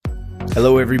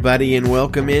Hello, everybody, and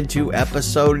welcome into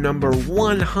episode number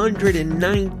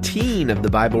 119 of the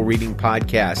Bible Reading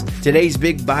Podcast. Today's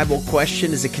big Bible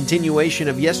question is a continuation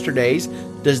of yesterday's.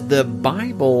 Does the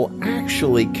Bible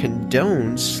actually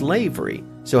condone slavery?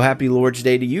 So happy Lord's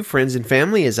Day to you, friends and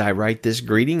family. As I write this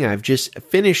greeting, I've just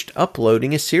finished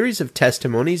uploading a series of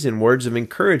testimonies and words of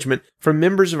encouragement from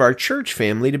members of our church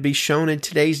family to be shown in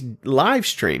today's live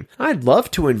stream. I'd love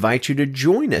to invite you to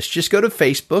join us. Just go to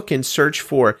Facebook and search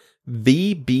for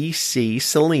VBC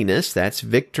Salinas, that's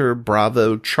Victor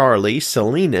Bravo Charlie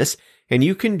Salinas, and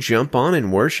you can jump on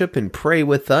and worship and pray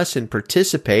with us and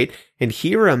participate and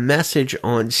hear a message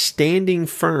on standing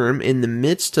firm in the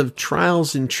midst of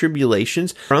trials and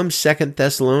tribulations from 2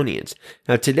 Thessalonians.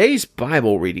 Now, today's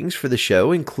Bible readings for the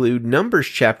show include Numbers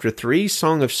chapter 3,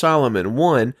 Song of Solomon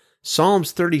 1,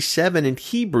 Psalms 37, and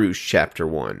Hebrews chapter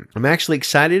 1. I'm actually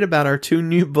excited about our two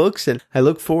new books, and I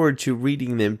look forward to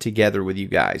reading them together with you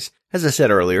guys. As I said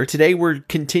earlier, today we're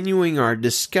continuing our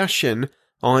discussion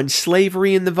on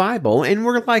slavery in the Bible, and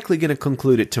we're likely going to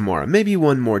conclude it tomorrow, maybe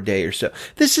one more day or so.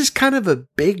 This is kind of a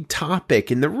big topic,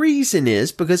 and the reason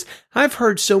is because I've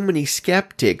heard so many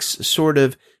skeptics sort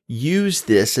of use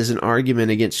this as an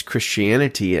argument against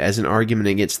Christianity, as an argument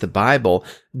against the Bible,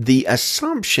 the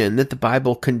assumption that the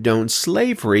Bible condones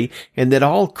slavery and that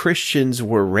all Christians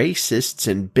were racists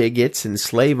and bigots and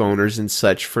slave owners and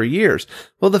such for years.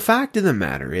 Well, the fact of the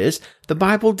matter is, the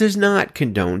Bible does not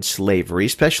condone slavery,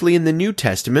 especially in the New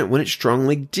Testament when it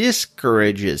strongly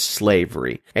discourages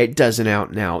slavery. It doesn't out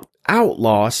and out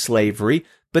outlaw slavery,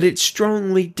 but it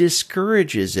strongly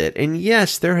discourages it. And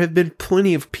yes, there have been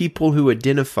plenty of people who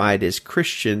identified as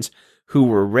Christians who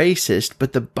were racist,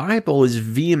 but the Bible is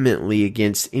vehemently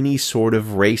against any sort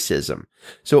of racism.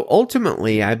 So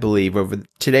ultimately, I believe over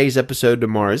today's episode,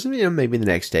 tomorrow's, maybe the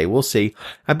next day, we'll see.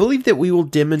 I believe that we will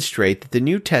demonstrate that the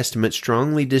New Testament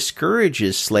strongly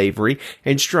discourages slavery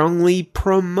and strongly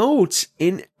promotes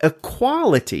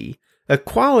inequality.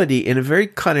 Equality in a very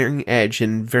cutting edge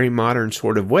and very modern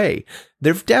sort of way.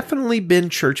 There have definitely been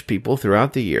church people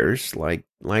throughout the years,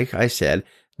 like I said,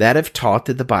 that have taught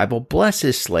that the Bible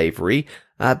blesses slavery,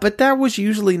 but that was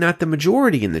usually not the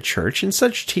majority in the church, and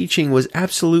such teaching was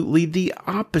absolutely the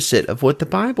opposite of what the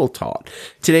Bible taught.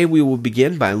 Today we will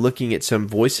begin by looking at some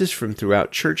voices from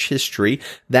throughout church history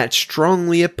that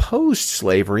strongly opposed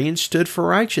slavery and stood for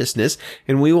righteousness,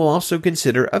 and we will also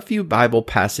consider a few Bible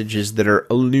passages that are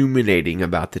illuminating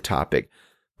about the topic.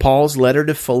 Paul's letter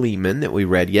to Philemon that we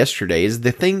read yesterday is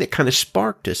the thing that kind of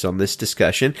sparked us on this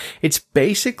discussion. It's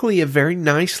basically a very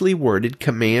nicely worded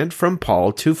command from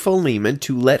Paul to Philemon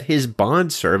to let his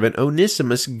bondservant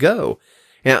Onesimus go.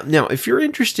 Now, if you're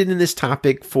interested in this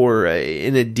topic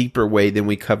in a deeper way than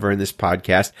we cover in this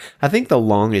podcast, I think the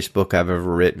longest book I've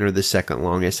ever written, or the second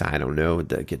longest, I don't know,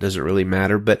 it doesn't really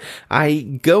matter, but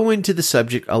I go into the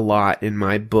subject a lot in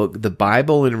my book, The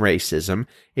Bible and Racism.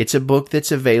 It's a book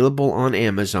that's available on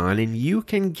Amazon, and you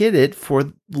can get it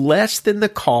for less than the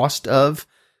cost of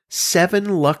 7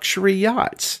 luxury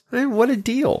yachts. What a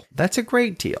deal. That's a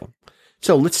great deal.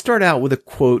 So let's start out with a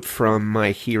quote from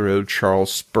my hero,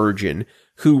 Charles Spurgeon,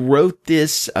 who wrote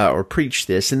this or preached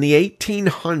this in the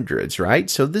 1800s, right?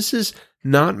 So this is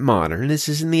not modern. This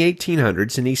is in the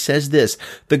 1800s, and he says this: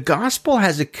 "The gospel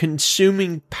has a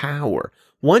consuming power.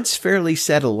 Once fairly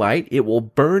set alight, it will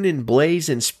burn and blaze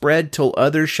and spread till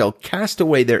others shall cast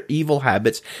away their evil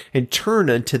habits and turn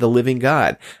unto the living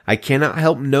God. I cannot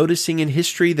help noticing in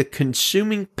history the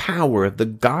consuming power of the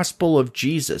gospel of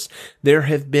Jesus. There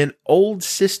have been old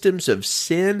systems of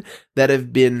sin that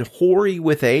have been hoary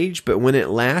with age, but when at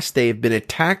last they have been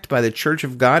attacked by the church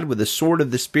of God with the sword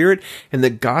of the Spirit and the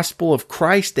gospel of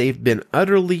Christ, they have been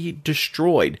utterly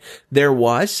destroyed. There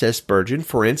was," says Spurgeon,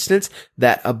 "for instance,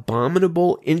 that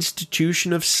abominable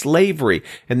institution of slavery,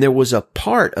 and there was a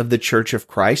part of the church of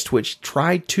Christ which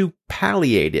tried to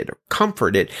palliate it or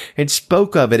comfort it and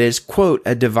spoke of it as, quote,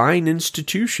 a divine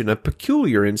institution, a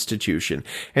peculiar institution."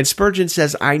 And Spurgeon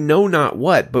says, "I know not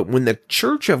what, but when the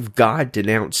church of God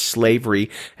denounced slavery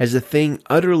as a thing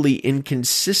utterly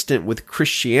inconsistent with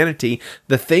Christianity,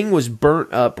 the thing was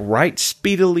burnt up right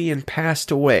speedily and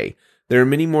passed away. There are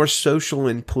many more social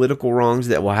and political wrongs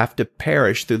that will have to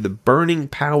perish through the burning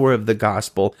power of the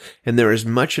gospel, and there is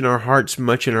much in our hearts,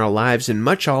 much in our lives, and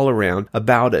much all around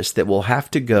about us that will have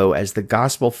to go as the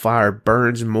gospel fire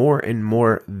burns more and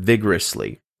more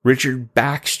vigorously." Richard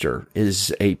Baxter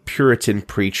is a Puritan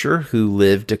preacher who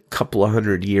lived a couple of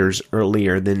hundred years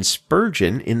earlier than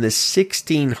Spurgeon in the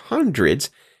 1600s,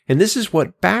 And this is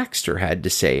what Baxter had to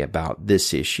say about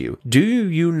this issue. Do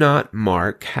you not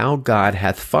mark how God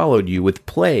hath followed you with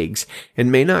plagues,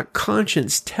 and may not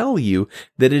conscience tell you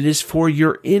that it is for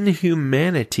your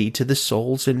inhumanity to the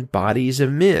souls and bodies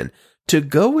of men, to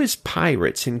go as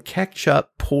pirates and catch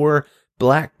up poor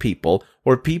black people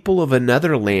or people of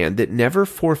another land that never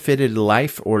forfeited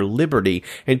life or liberty,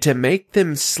 and to make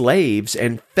them slaves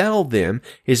and fell them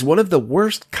is one of the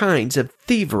worst kinds of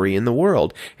thievery in the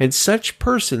world, and such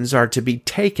persons are to be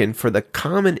taken for the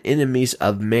common enemies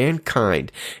of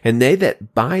mankind, and they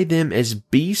that buy them as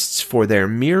beasts for their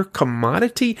mere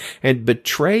commodity, and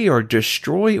betray or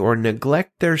destroy or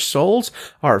neglect their souls,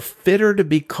 are fitter to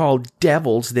be called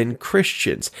devils than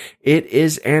Christians. It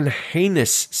is an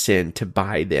heinous sin to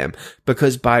buy them,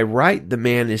 because by right the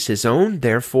man is his own,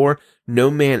 therefore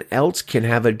no man else can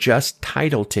have a just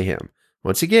title to him.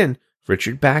 Once again,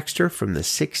 Richard Baxter from the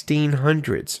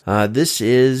 1600s. This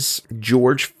is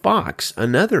George Fox,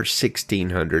 another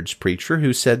 1600s preacher,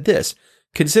 who said this: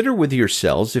 "Consider with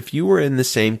yourselves if you were in the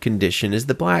same condition as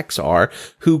the blacks are,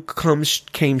 who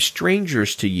came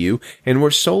strangers to you and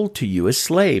were sold to you as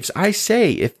slaves. I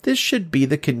say, if this should be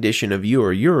the condition of you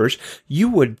or yours, you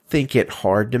would think it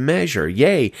hard to measure,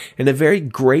 yea, and a very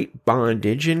great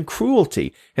bondage and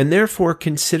cruelty. And therefore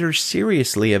consider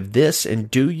seriously of this,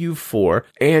 and do you for,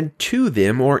 and to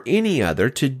them or any other,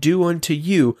 to do unto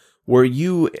you, were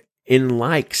you in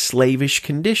like slavish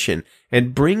condition,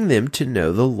 and bring them to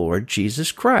know the Lord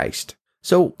Jesus Christ."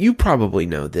 So you probably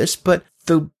know this, but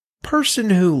the person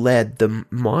who led the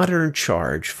modern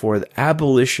charge for the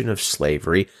abolition of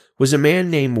slavery was a man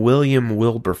named William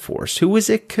Wilberforce, who was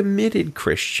a committed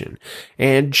Christian,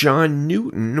 and John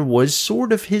Newton was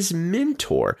sort of his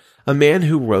mentor, a man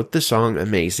who wrote the song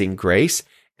Amazing Grace.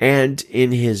 And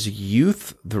in his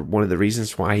youth, one of the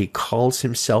reasons why he calls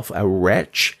himself a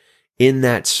wretch in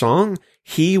that song,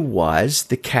 he was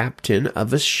the captain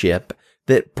of a ship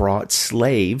that brought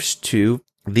slaves to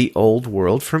the old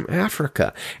world from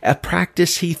Africa, a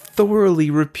practice he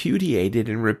thoroughly repudiated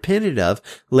and repented of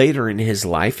later in his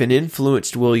life, and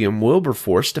influenced William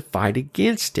Wilberforce to fight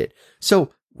against it.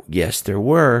 So, yes, there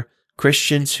were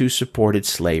Christians who supported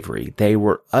slavery. They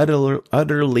were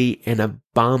utterly and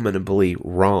abominably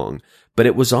wrong. But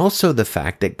it was also the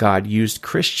fact that God used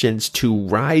Christians to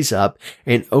rise up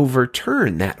and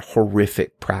overturn that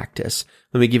horrific practice.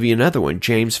 Let me give you another one.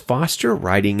 James Foster,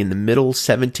 writing in the middle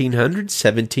 1700s,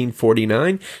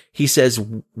 1749, he says,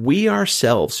 "We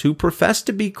ourselves, who profess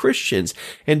to be Christians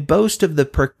and boast of the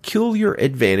peculiar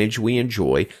advantage we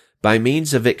enjoy by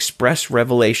means of express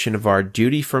revelation of our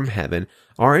duty from heaven,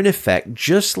 are in effect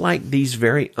just like these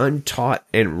very untaught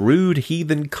and rude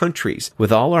heathen countries.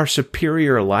 With all our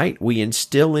superior light, we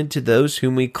instill into those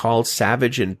whom we call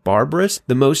savage and barbarous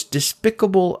the most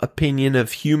despicable opinion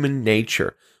of human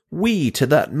nature. We, to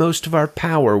the utmost of our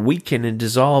power, weaken and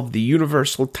dissolve the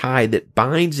universal tie that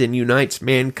binds and unites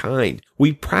mankind.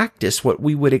 We practice what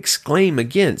we would exclaim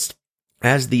against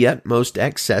as the utmost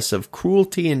excess of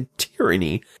cruelty and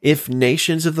tyranny, if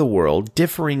nations of the world,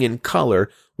 differing in color,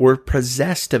 were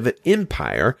possessed of an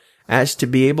empire, as to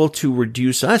be able to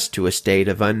reduce us to a state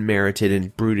of unmerited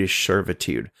and brutish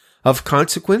servitude. Of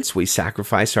consequence, we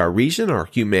sacrifice our reason, our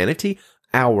humanity,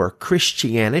 our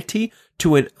Christianity,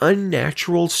 to an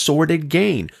unnatural sordid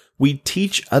gain. We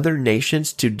teach other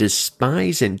nations to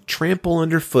despise and trample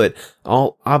underfoot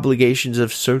all obligations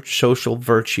of social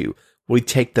virtue. We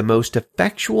take the most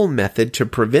effectual method to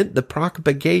prevent the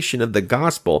propagation of the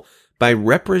gospel by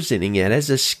representing it as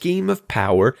a scheme of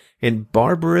power and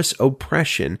barbarous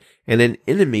oppression, and an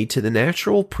enemy to the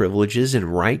natural privileges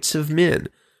and rights of men.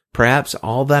 Perhaps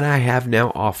all that I have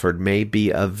now offered may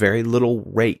be of very little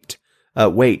weight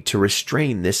to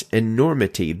restrain this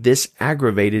enormity, this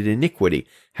aggravated iniquity.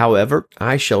 However,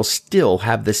 I shall still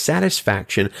have the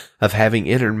satisfaction of having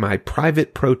entered my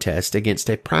private protest against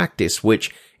a practice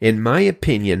which, in my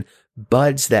opinion,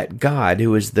 buds that God,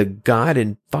 who is the God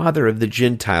and Father of the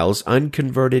Gentiles,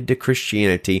 unconverted to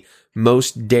Christianity,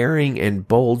 most daring and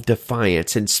bold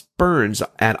defiance, and spurns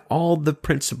at all the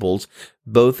principles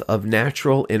both of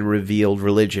natural and revealed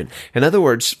religion." In other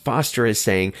words, Foster is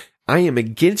saying, I am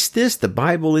against this, the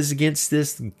Bible is against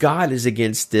this, God is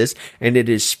against this, and it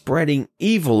is spreading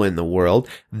evil in the world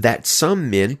that some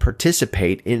men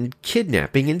participate in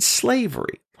kidnapping and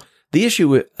slavery. The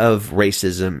issue of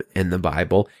racism in the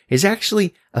Bible is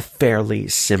actually a fairly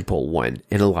simple one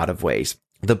in a lot of ways.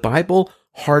 The Bible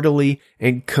heartily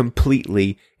and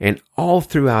completely and all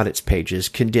throughout its pages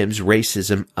condemns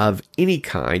racism of any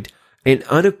kind, and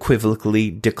unequivocally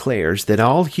declares that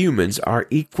all humans are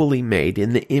equally made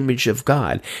in the image of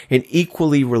God and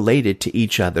equally related to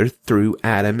each other through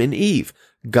Adam and Eve.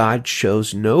 God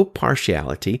shows no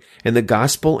partiality, and the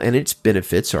gospel and its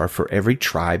benefits are for every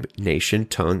tribe, nation,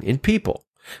 tongue, and people.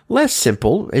 Less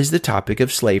simple is the topic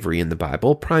of slavery in the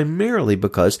Bible, primarily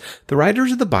because the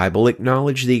writers of the Bible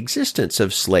acknowledge the existence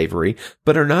of slavery,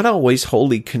 but are not always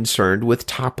wholly concerned with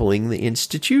toppling the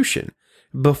institution.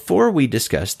 Before we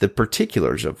discuss the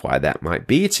particulars of why that might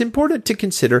be, it's important to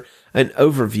consider an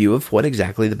overview of what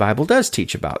exactly the Bible does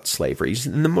teach about slavery.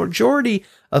 And the majority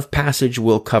of passage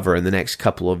we'll cover in the next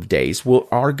couple of days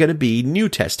are going to be New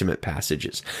Testament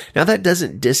passages. Now, that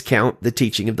doesn't discount the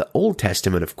teaching of the Old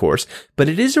Testament, of course, but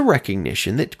it is a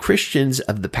recognition that Christians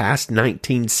of the past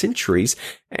 19 centuries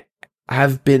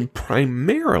have been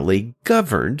primarily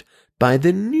governed by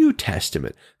the New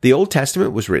Testament. The Old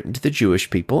Testament was written to the Jewish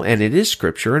people, and it is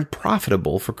scripture and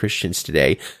profitable for Christians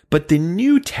today, but the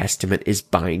New Testament is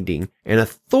binding and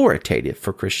authoritative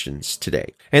for Christians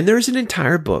today. And there is an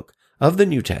entire book of the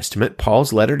New Testament,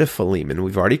 Paul's letter to Philemon,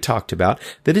 we've already talked about,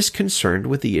 that is concerned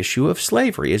with the issue of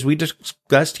slavery. As we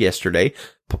discussed yesterday,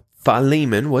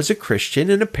 Philemon was a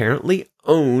Christian and apparently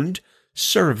owned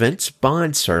servants,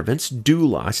 bondservants,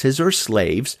 doulos, or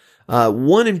slaves,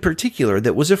 one in particular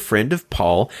that was a friend of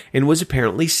Paul and was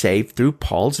apparently saved through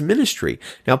Paul's ministry.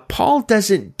 Now, Paul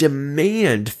doesn't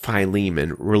demand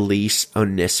Philemon release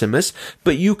Onesimus,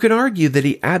 but you can argue that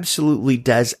he absolutely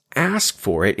does ask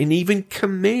for it and even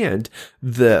command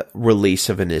the release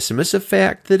of Onesimus, a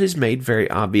fact that is made very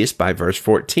obvious by verse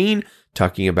 14,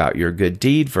 talking about your good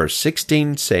deed, verse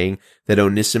 16, saying that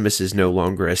Onesimus is no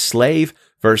longer a slave,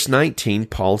 verse 19,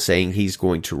 Paul saying he's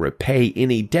going to repay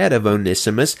any debt of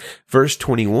Onesimus. Verse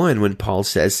 21, when Paul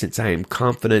says, since I am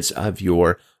confident of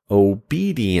your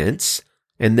obedience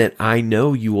and that I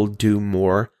know you will do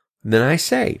more than I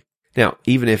say. Now,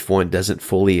 even if one doesn't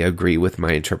fully agree with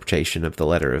my interpretation of the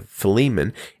letter of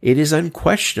Philemon, it is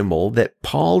unquestionable that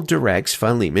Paul directs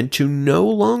Philemon to no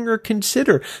longer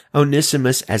consider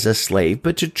Onesimus as a slave,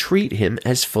 but to treat him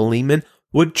as Philemon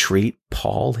would treat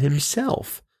Paul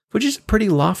himself, which is a pretty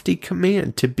lofty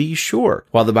command, to be sure.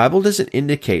 While the Bible doesn't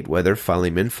indicate whether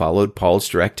Philemon followed Paul's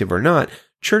directive or not,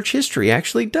 church history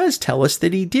actually does tell us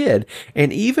that he did,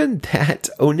 and even that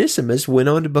Onesimus went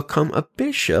on to become a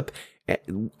bishop,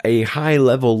 a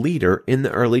high-level leader in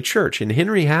the early church. And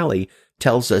Henry Halley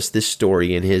tells us this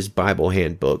story in his Bible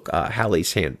handbook,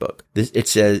 Halley's Handbook. It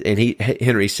says, and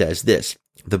Henry says this: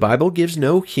 the Bible gives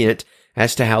no hint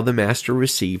as to how the master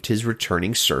received his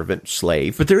returning servant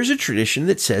slave, but there is a tradition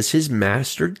that says his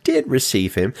master did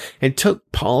receive him and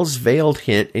took Paul's veiled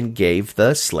hint and gave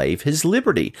the slave his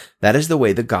liberty. That is the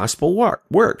way the gospel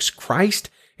works. Christ,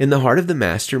 in the heart of the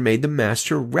master, made the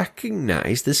master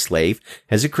recognize the slave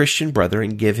as a Christian brother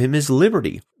and give him his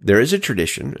liberty. There is a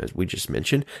tradition, as we just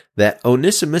mentioned, that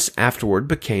Onesimus afterward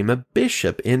became a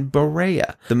bishop in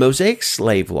Berea. The Mosaic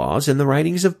slave laws and the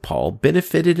writings of Paul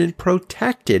benefited and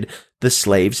protected the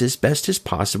slaves as best as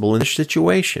possible in their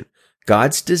situation.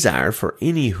 God's desire for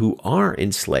any who are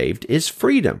enslaved is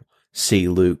freedom. See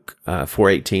Luke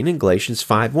 4:18 and Galatians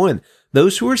 5:1.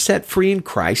 Those who are set free in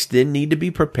Christ then need to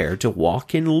be prepared to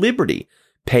walk in liberty.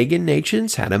 Pagan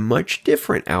nations had a much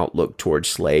different outlook towards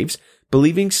slaves,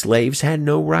 believing slaves had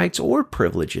no rights or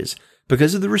privileges.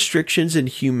 Because of the restrictions and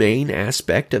humane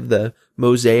aspect of the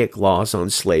Mosaic laws on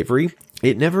slavery,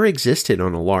 it never existed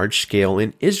on a large scale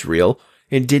in Israel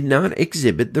and did not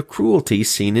exhibit the cruelty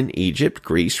seen in Egypt,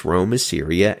 Greece, Rome,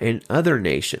 Assyria, and other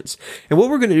nations. And what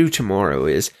we're going to do tomorrow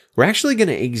is we're actually going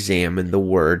to examine the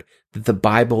word that the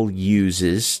Bible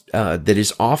uses that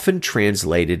is often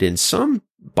translated in some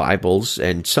Bibles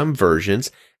and some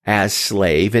versions as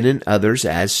slave, and in others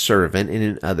as servant, and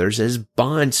in others as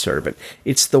bondservant.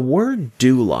 It's the word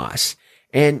doulos.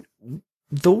 And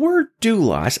the word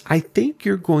doulos, I think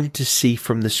you're going to see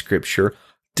from the scripture,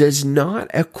 does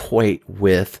not equate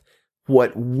with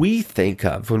what we think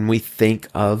of when we think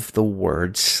of the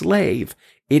word slave.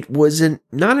 It was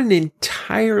not an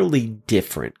entirely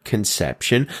different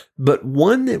conception, but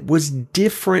one that was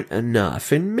different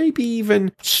enough, and maybe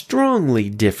even strongly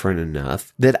different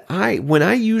enough, that when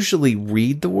I usually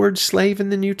read the word slave in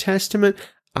the New Testament,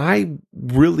 I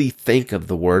really think of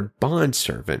the word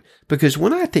bondservant. Because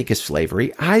when I think of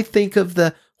slavery, I think of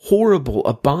the horrible,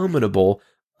 abominable,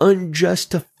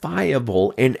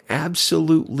 unjustifiable, and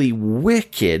absolutely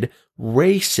wicked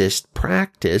racist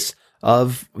practice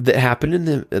that happened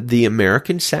in the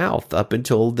American South up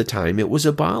until the time it was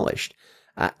abolished.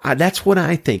 That's what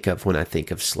I think of when I think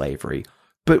of slavery.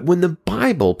 But when the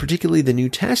Bible, particularly the New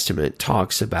Testament,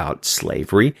 talks about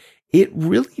slavery, it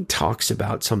really talks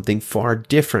about something far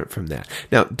different from that.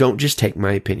 Now, don't just take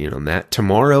my opinion on that.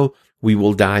 Tomorrow, we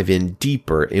will dive in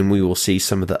deeper and we will see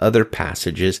some of the other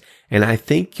passages. And I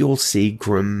think you'll see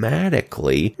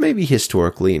grammatically, maybe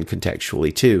historically and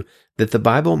contextually too, that the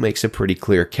Bible makes a pretty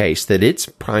clear case that its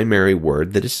primary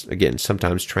word, that is, again,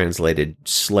 sometimes translated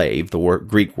slave, the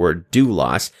Greek word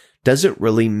doulos, doesn't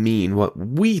really mean what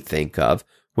we think of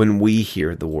when we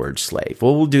hear the word slave.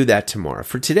 Well, we'll do that tomorrow.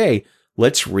 For today,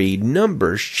 let's read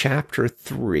Numbers chapter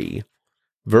 3,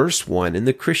 verse 1 in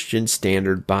the Christian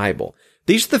Standard Bible.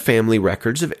 These are the family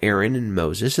records of Aaron and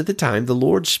Moses at the time the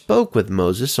Lord spoke with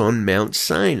Moses on Mount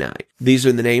Sinai. These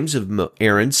are the names of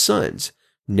Aaron's sons: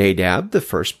 Nadab, the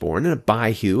firstborn, and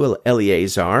Abihu,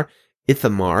 Eleazar,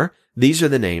 Ithamar. These are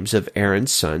the names of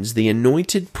Aaron's sons, the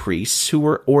anointed priests who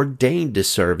were ordained to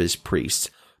serve as priests.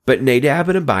 But Nadab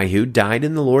and Abihu died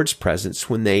in the Lord's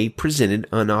presence when they presented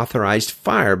unauthorized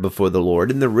fire before the Lord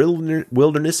in the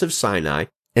wilderness of Sinai,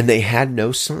 and they had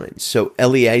no sons. So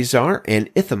Eleazar and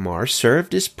Ithamar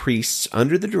served as priests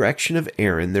under the direction of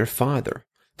Aaron their father.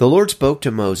 The Lord spoke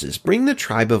to Moses, "Bring the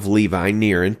tribe of Levi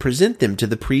near and present them to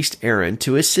the priest Aaron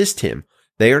to assist him.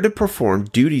 They are to perform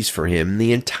duties for him and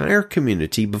the entire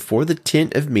community before the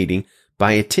tent of meeting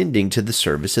by attending to the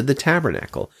service of the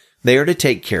tabernacle. They are to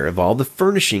take care of all the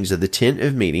furnishings of the tent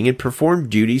of meeting and perform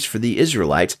duties for the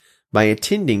Israelites by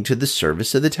attending to the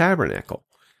service of the tabernacle.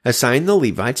 Assign the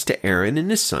Levites to Aaron and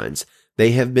his sons.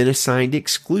 They have been assigned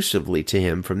exclusively to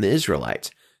him from the Israelites.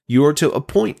 You are to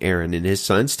appoint Aaron and his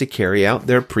sons to carry out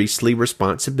their priestly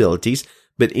responsibilities,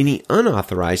 but any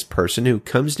unauthorized person who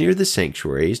comes near the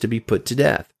sanctuary is to be put to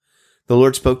death." The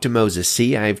Lord spoke to Moses,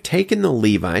 "See, I have taken the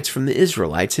Levites from the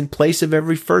Israelites in place of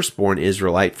every firstborn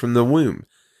Israelite from the womb.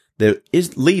 The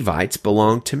Levites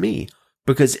belong to me,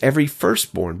 because every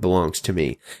firstborn belongs to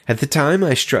me. At the time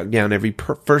I struck down every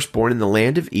firstborn in the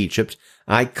land of Egypt,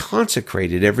 I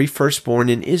consecrated every firstborn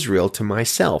in Israel to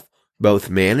myself, both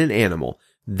man and animal.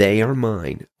 They are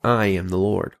mine. I am the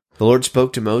Lord." The Lord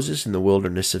spoke to Moses in the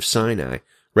wilderness of Sinai,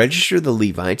 "Register the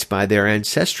Levites by their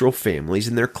ancestral families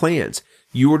and their clans.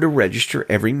 You are to register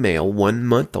every male 1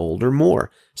 month old or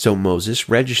more." So Moses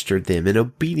registered them in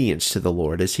obedience to the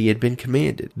Lord as he had been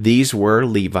commanded. These were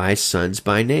Levi's sons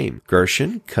by name: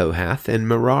 Gershon, Kohath, and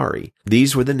Merari.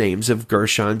 These were the names of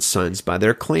Gershon's sons by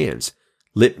their clans: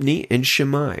 Lipni and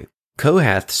Shimei.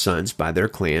 Kohath's sons by their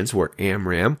clans were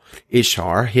Amram,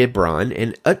 Ishhar, Hebron,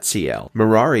 and Utziel.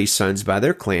 Merari's sons by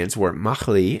their clans were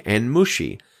Mahli and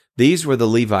Mushi. These were the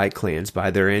Levite clans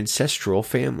by their ancestral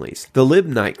families. The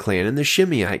Libnite clan and the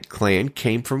Shimeite clan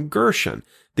came from Gershon.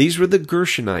 These were the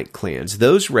Gershonite clans.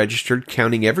 Those registered,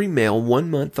 counting every male 1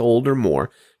 month old or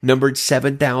more, numbered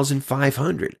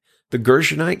 7,500. The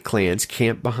Gershonite clans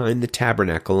camped behind the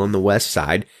tabernacle on the west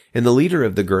side, and the leader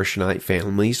of the Gershonite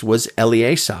families was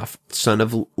Eliasaph, son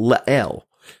of Lael.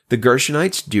 The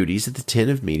Gershonites' duties at the tent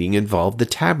of meeting involved the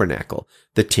tabernacle,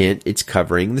 the tent, its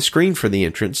covering, the screen for the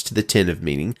entrance to the tent of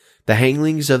meeting, the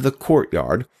hangings of the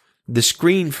courtyard, the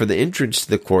screen for the entrance to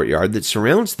the courtyard that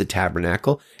surrounds the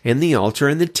tabernacle, and the altar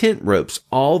and the tent ropes,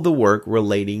 all the work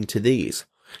relating to these.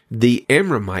 The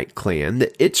Amramite clan, the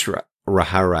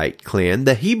Itzrahite clan,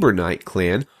 the Hebronite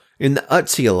clan, and the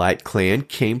Utzielite clan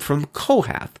came from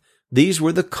Kohath. These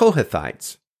were the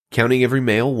Kohathites. Counting every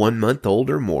male 1 month old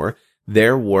or more,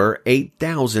 there were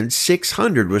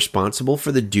 8,600 responsible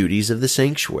for the duties of the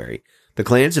sanctuary. The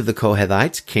clans of the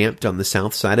Kohathites camped on the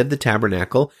south side of the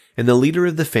tabernacle, and the leader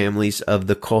of the families of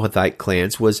the Kohathite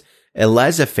clans was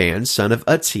Elizaphan, son of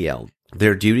Utziel.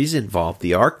 Their duties involved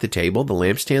the ark, the table, the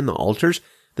lampstand, the altars,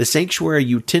 the sanctuary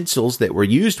utensils that were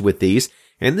used with these,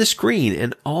 and the screen,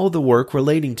 and all the work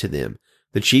relating to them.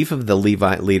 The chief of the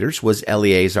Levite leaders was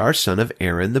Eleazar, son of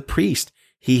Aaron the priest.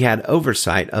 He had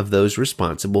oversight of those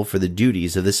responsible for the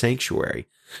duties of the sanctuary.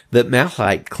 The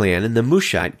Mahlite clan and the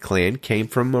Mushite clan came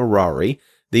from Merari.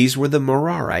 These were the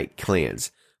Merarite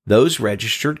clans. Those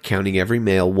registered, counting every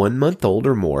male 1 month old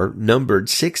or more, numbered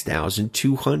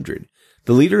 6,200.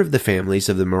 The leader of the families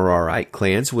of the Merarite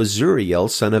clans was Zuriel,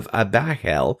 son of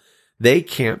Abihail. They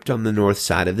camped on the north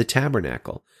side of the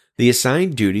tabernacle. The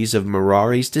assigned duties of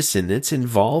Merari's descendants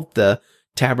involved the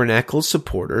tabernacle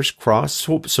supporters,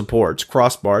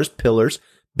 crossbars, pillars,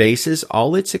 bases,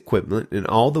 all its equipment, and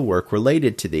all the work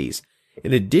related to these,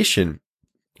 in addition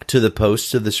to the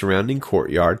posts of the surrounding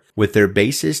courtyard with their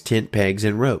bases, tent pegs,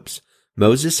 and ropes.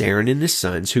 Moses, Aaron, and his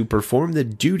sons, who performed the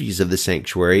duties of the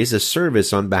sanctuary as a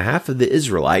service on behalf of the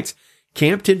Israelites,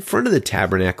 camped in front of the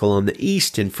tabernacle on the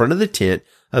east in front of the tent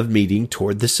of meeting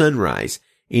toward the sunrise.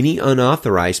 Any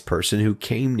unauthorized person who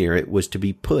came near it was to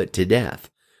be put to death.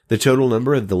 The total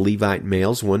number of the Levite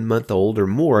males 1 month old or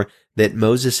more that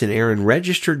Moses and Aaron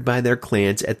registered by their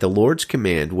clans at the Lord's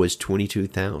command was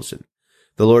 22,000.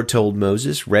 The Lord told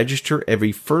Moses, register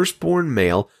every firstborn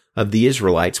male of the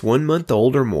Israelites 1 month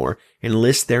old or more and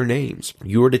list their names.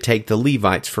 You are to take the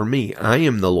Levites for me. I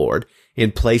am the Lord,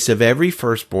 in place of every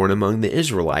firstborn among the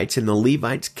Israelites, and the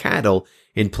Levites' cattle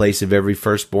in place of every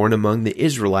firstborn among the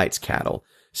Israelites' cattle.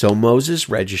 So Moses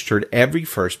registered every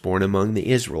firstborn among the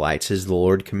Israelites as the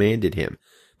Lord commanded him.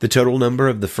 The total number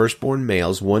of the firstborn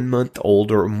males 1 month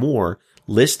old or more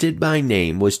listed by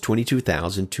name was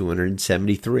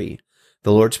 22,273.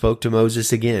 The Lord spoke to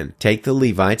Moses again, take the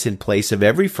Levites in place of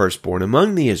every firstborn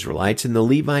among the Israelites, and the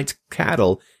Levites'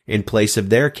 cattle in place of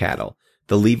their cattle.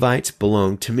 The Levites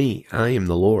belong to me. I am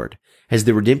the Lord. As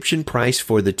the redemption price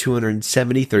for the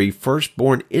 273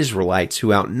 firstborn Israelites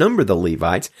who outnumber the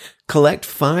Levites, collect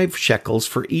 5 shekels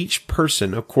for each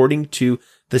person according to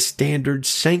the standard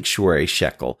sanctuary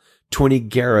shekel, 20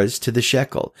 gerahs to the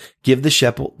shekel. Give the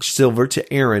shekel silver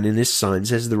to Aaron and his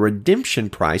sons as the redemption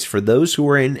price for those who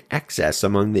are in excess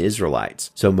among the Israelites.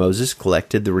 So Moses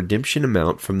collected the redemption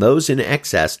amount from those in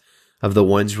excess of the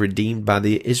ones redeemed by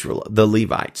the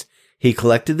Levites. He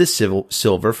collected the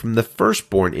silver from the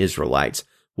firstborn Israelites,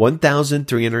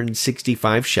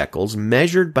 1,365 shekels,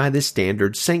 measured by the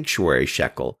standard sanctuary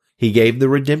shekel. He gave the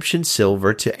redemption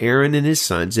silver to Aaron and his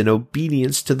sons in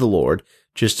obedience to the Lord,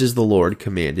 just as the Lord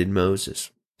commanded Moses.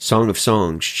 Song of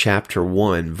Songs, chapter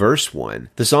 1, verse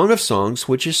 1. The Song of Songs,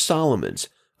 which is Solomon's.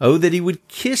 Oh, that he would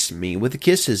kiss me with the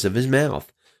kisses of his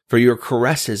mouth, for your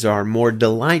caresses are more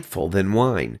delightful than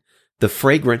wine. The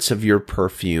fragrance of your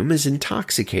perfume is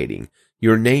intoxicating.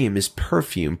 Your name is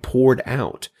perfume poured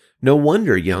out. No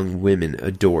wonder young women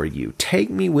adore you.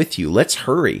 Take me with you. Let's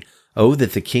hurry. Oh,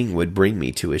 that the king would bring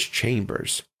me to his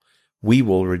chambers. We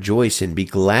will rejoice and be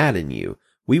glad in you.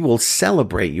 We will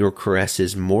celebrate your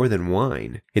caresses more than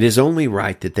wine. It is only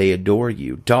right that they adore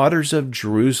you. Daughters of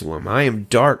Jerusalem, I am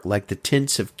dark like the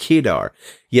tents of Kedar,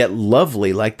 yet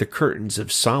lovely like the curtains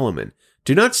of Solomon.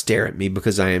 Do not stare at me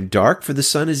because I am dark, for the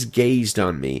sun has gazed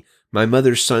on me. My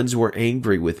mother's sons were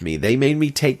angry with me. They made me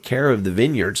take care of the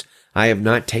vineyards. I have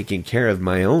not taken care of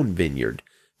my own vineyard.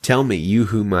 Tell me, you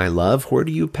whom I love, where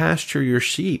do you pasture your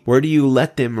sheep? Where do you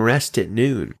let them rest at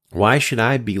noon? Why should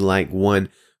I be like one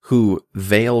who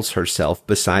veils herself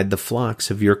beside the flocks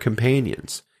of your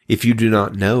companions? If you do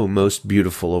not know, most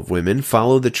beautiful of women,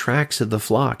 follow the tracks of the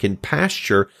flock and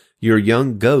pasture your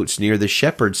young goats near the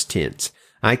shepherd's tents.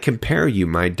 I compare you,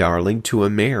 my darling, to a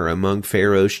mare among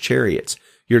Pharaoh's chariots.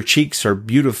 Your cheeks are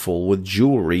beautiful with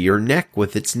jewelry, your neck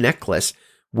with its necklace.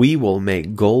 We will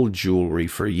make gold jewelry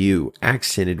for you,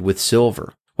 accented with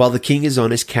silver. While the king is on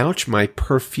his couch, my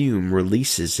perfume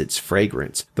releases its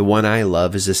fragrance. The one I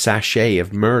love is a sachet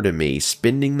of myrrh to me,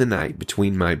 spending the night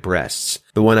between my breasts.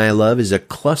 The one I love is a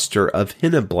cluster of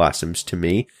henna blossoms to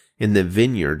me in the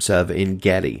vineyards of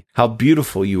En-gedi. How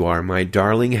beautiful you are, my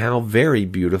darling, how very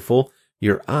beautiful.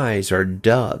 Your eyes are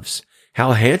doves.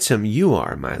 How handsome you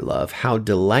are, my love, how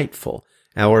delightful.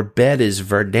 Our bed is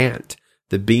verdant.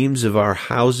 The beams of our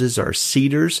houses are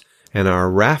cedars, and our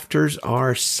rafters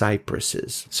are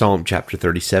cypresses. Psalm chapter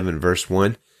 37, verse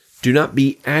 1. Do not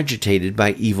be agitated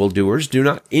by evildoers. Do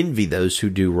not envy those who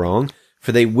do wrong,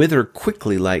 for they wither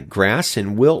quickly like grass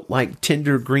and wilt like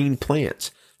tender green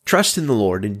plants. Trust in the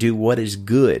Lord and do what is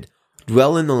good.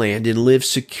 Dwell in the land and live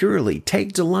securely.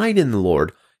 Take delight in the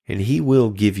Lord, and he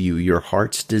will give you your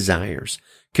heart's desires.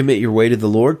 Commit your way to the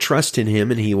Lord, trust in him,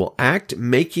 and he will act,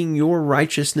 making your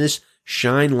righteousness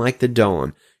shine like the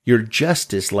dawn, your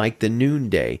justice like the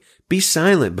noonday. Be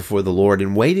silent before the Lord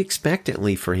and wait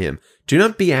expectantly for him. Do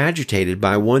not be agitated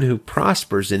by one who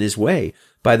prospers in his way,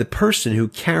 by the person who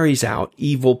carries out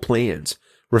evil plans.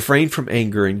 Refrain from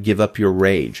anger and give up your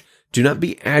rage. Do not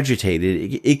be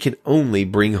agitated, it can only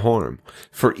bring harm.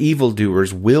 For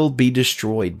evildoers will be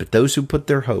destroyed, but those who put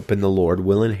their hope in the Lord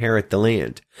will inherit the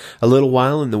land. A little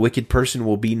while and the wicked person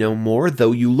will be no more.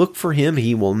 Though you look for him,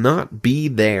 he will not be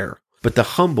there. But the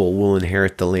humble will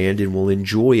inherit the land and will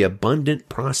enjoy abundant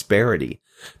prosperity.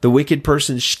 The wicked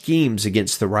person schemes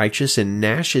against the righteous and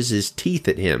gnashes his teeth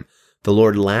at him. The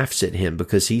Lord laughs at him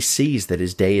because he sees that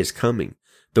his day is coming.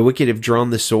 The wicked have drawn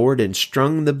the sword and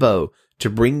strung the bow, to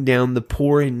bring down the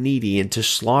poor and needy and to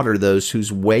slaughter those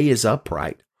whose way is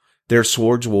upright. Their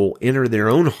swords will enter their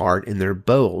own heart and their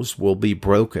bows will be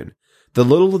broken. The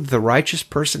little that the righteous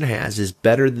person has is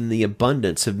better than the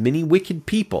abundance of many wicked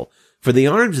people, for the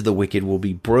arms of the wicked will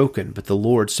be broken, but the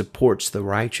Lord supports the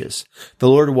righteous. The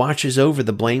Lord watches over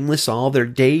the blameless all their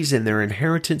days, and their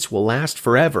inheritance will last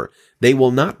forever. They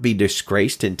will not be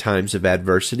disgraced in times of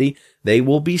adversity. They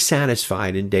will be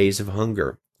satisfied in days of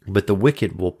hunger. but the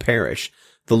wicked will perish.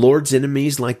 The Lord's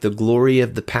enemies, like the glory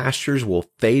of the pastures, will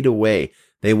fade away.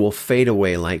 They will fade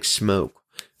away like smoke.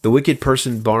 The wicked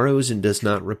person borrows and does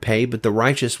not repay, but the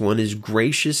righteous one is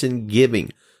gracious in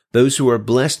giving. Those who are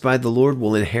blessed by the Lord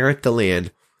will inherit the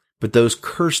land, but those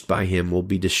cursed by him will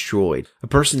be destroyed. A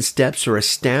person's steps are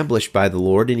established by the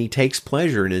Lord, and he takes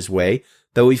pleasure in his way.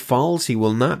 Though he falls, he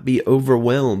will not be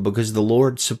overwhelmed, because the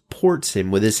Lord supports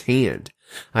him with his hand.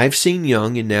 I have seen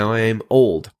young, and now I am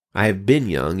old. I have been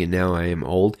young, and now I am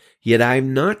old. Yet I have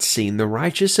not seen the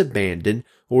righteous abandoned,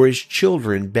 or his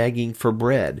children begging for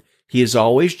bread. He is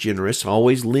always generous,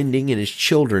 always lending, and his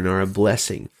children are a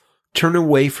blessing. Turn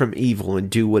away from evil and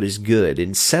do what is good,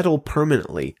 and settle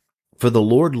permanently. For the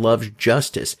Lord loves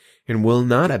justice, and will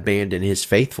not abandon his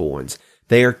faithful ones.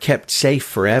 They are kept safe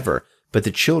forever, but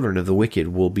the children of the wicked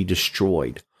will be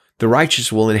destroyed. The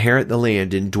righteous will inherit the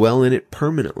land and dwell in it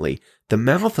permanently. The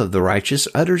mouth of the righteous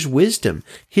utters wisdom.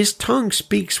 His tongue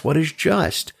speaks what is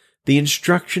just. The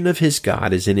instruction of his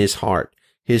God is in his heart.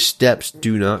 His steps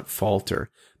do not falter.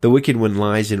 The wicked one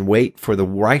lies in wait for the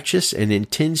righteous and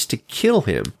intends to kill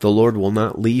him. The Lord will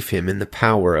not leave him in the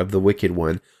power of the wicked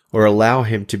one, or allow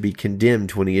him to be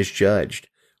condemned when he is judged.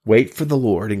 Wait for the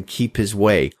Lord and keep his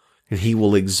way, and he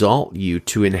will exalt you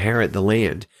to inherit the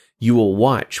land. You will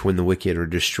watch when the wicked are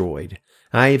destroyed.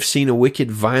 I have seen a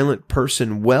wicked, violent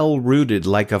person well rooted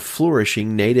like a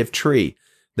flourishing native tree.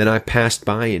 Then I passed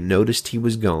by and noticed he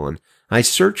was gone. I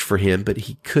searched for him, but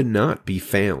he could not be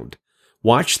found.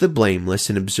 Watch the blameless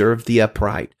and observe the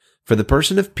upright, for the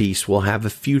person of peace will have a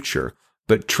future,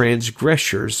 but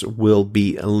transgressors will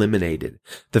be eliminated.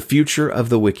 The future of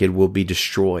the wicked will be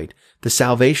destroyed. The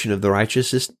salvation of the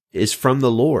righteous is from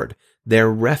the Lord. Their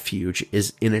refuge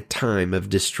is in a time of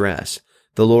distress.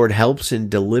 The Lord helps and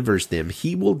delivers them.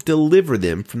 He will deliver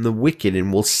them from the wicked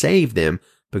and will save them,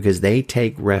 because they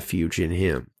take refuge in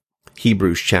him.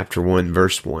 Hebrews chapter 1,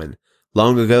 verse 1.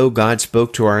 Long ago, God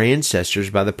spoke to our ancestors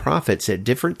by the prophets at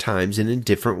different times and in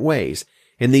different ways.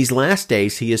 In these last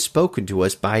days, he has spoken to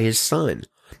us by his Son.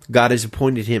 God has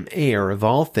appointed him heir of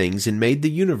all things and made the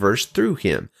universe through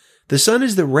him. The Son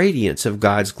is the radiance of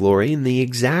God's glory and the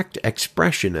exact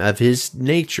expression of his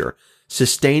nature,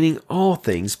 sustaining all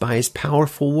things by his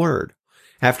powerful word.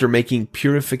 After making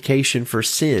purification for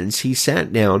sins, he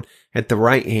sat down at the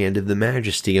right hand of the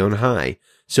Majesty on high.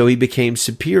 So he became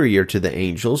superior to the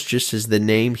angels, just as the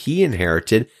name he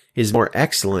inherited is more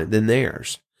excellent than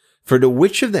theirs. For to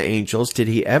which of the angels did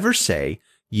he ever say,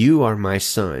 "You are my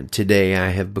son, today I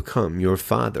have become your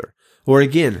father"? Or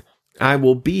again, "I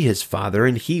will be his father,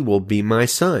 and he will be my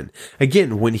son"?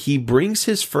 Again, when he brings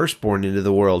his firstborn into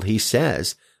the world, he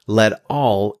says, "Let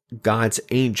all God's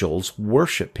angels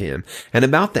worship him." And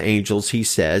about the angels he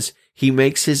says, "He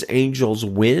makes his angels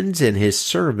winds and his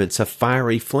servants a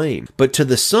fiery flame." But to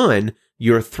the Son,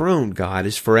 "Your throne, God,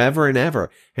 is forever and ever,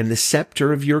 and the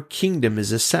scepter of your kingdom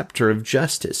is a scepter of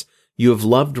justice. You have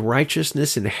loved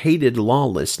righteousness and hated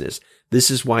lawlessness.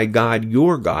 This is why God,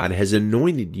 your God, has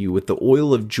anointed you with the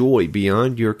oil of joy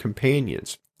beyond your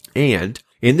companions. And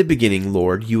in the beginning,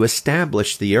 Lord, you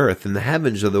established the earth, and the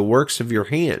heavens are the works of your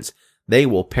hands. They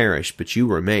will perish, but you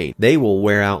remain. They will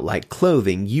wear out like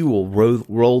clothing. You will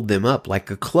roll them up like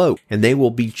a cloak, and they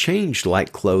will be changed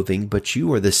like clothing, but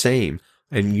you are the same,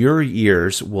 and your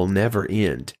years will never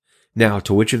end. Now,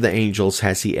 to which of the angels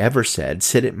has he ever said,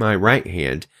 "Sit at my right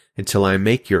hand until I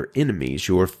make your enemies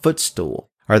your footstool"?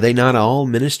 Are they not all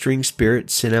ministering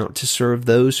spirits sent out to serve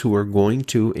those who are going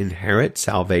to inherit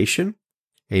salvation?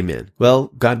 Amen.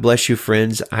 Well, God bless you,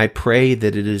 friends. I pray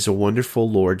that it is a wonderful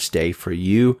Lord's Day for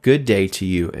you. Good day to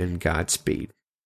you, and Godspeed.